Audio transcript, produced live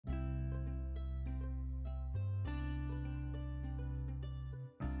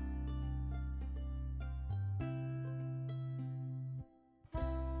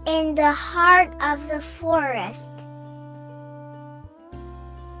in the heart of the forest.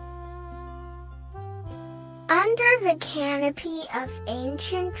 Under the canopy of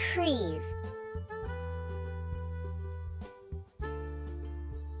ancient trees,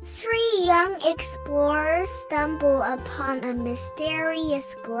 three young explorers stumble upon a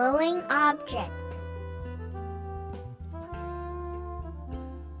mysterious glowing object.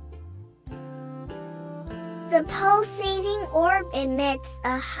 The pulsating orb emits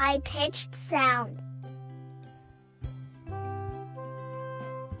a high-pitched sound,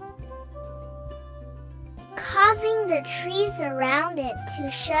 causing the trees around it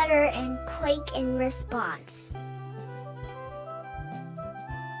to shudder and quake in response.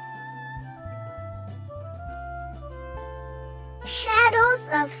 Shadows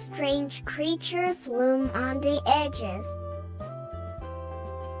of strange creatures loom on the edges,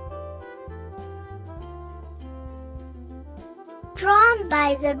 drawn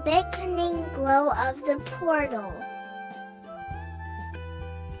by the beckoning glow of the portal.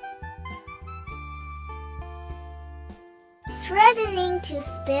 Threatening to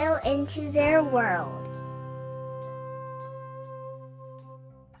spill into their world.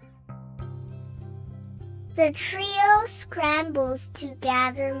 The trio scrambles to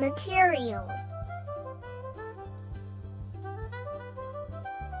gather materials,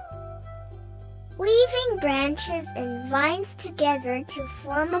 weaving branches and vines together to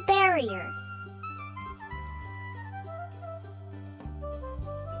form a barrier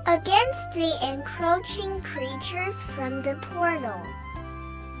against the encroaching creatures from the portal.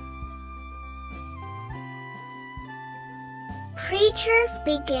 Creatures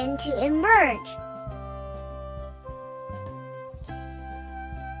begin to emerge,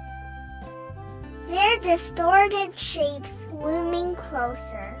 their distorted shapes looming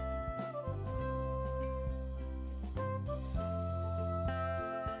closer.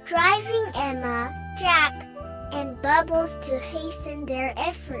 Driving Emma, Jack, and Bubbles to hasten their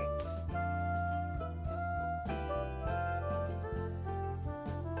efforts.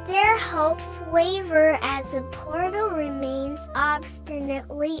 Their hopes waver as the portal remains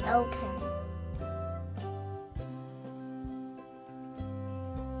obstinately open.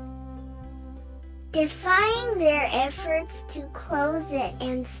 Defying their efforts to close it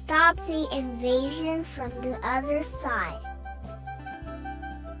and stop the invasion from the other side.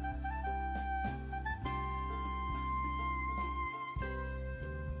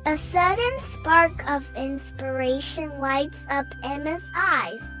 A sudden spark of inspiration lights up Emma's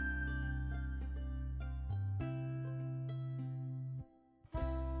eyes.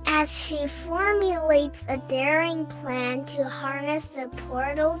 As she formulates a daring plan to harness the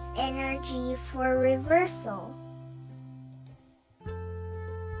portal's energy for reversal.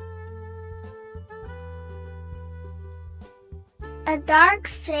 A dark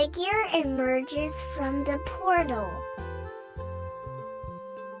figure emerges from the portal.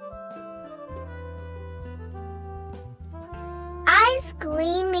 Eyes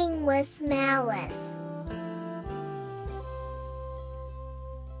gleaming with malice.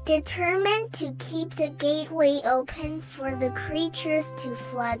 Determined to keep the gateway open for the creatures to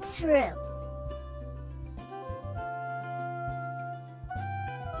flood through.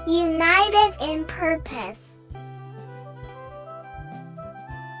 United in purpose,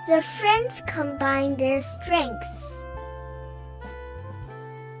 the friends combine their strengths,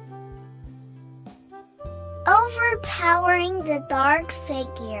 overpowering the dark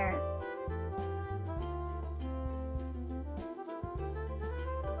figure,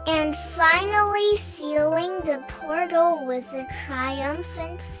 and finally sealing the portal with a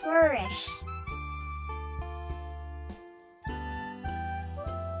triumphant flourish.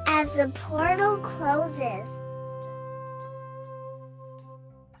 As the portal closes,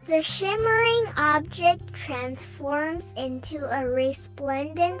 the shimmering object transforms into a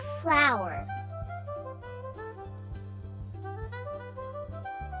resplendent flower,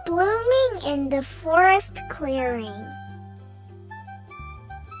 blooming in the forest clearing.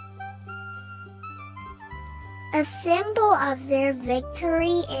 A symbol of their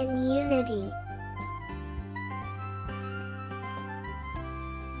victory and unity.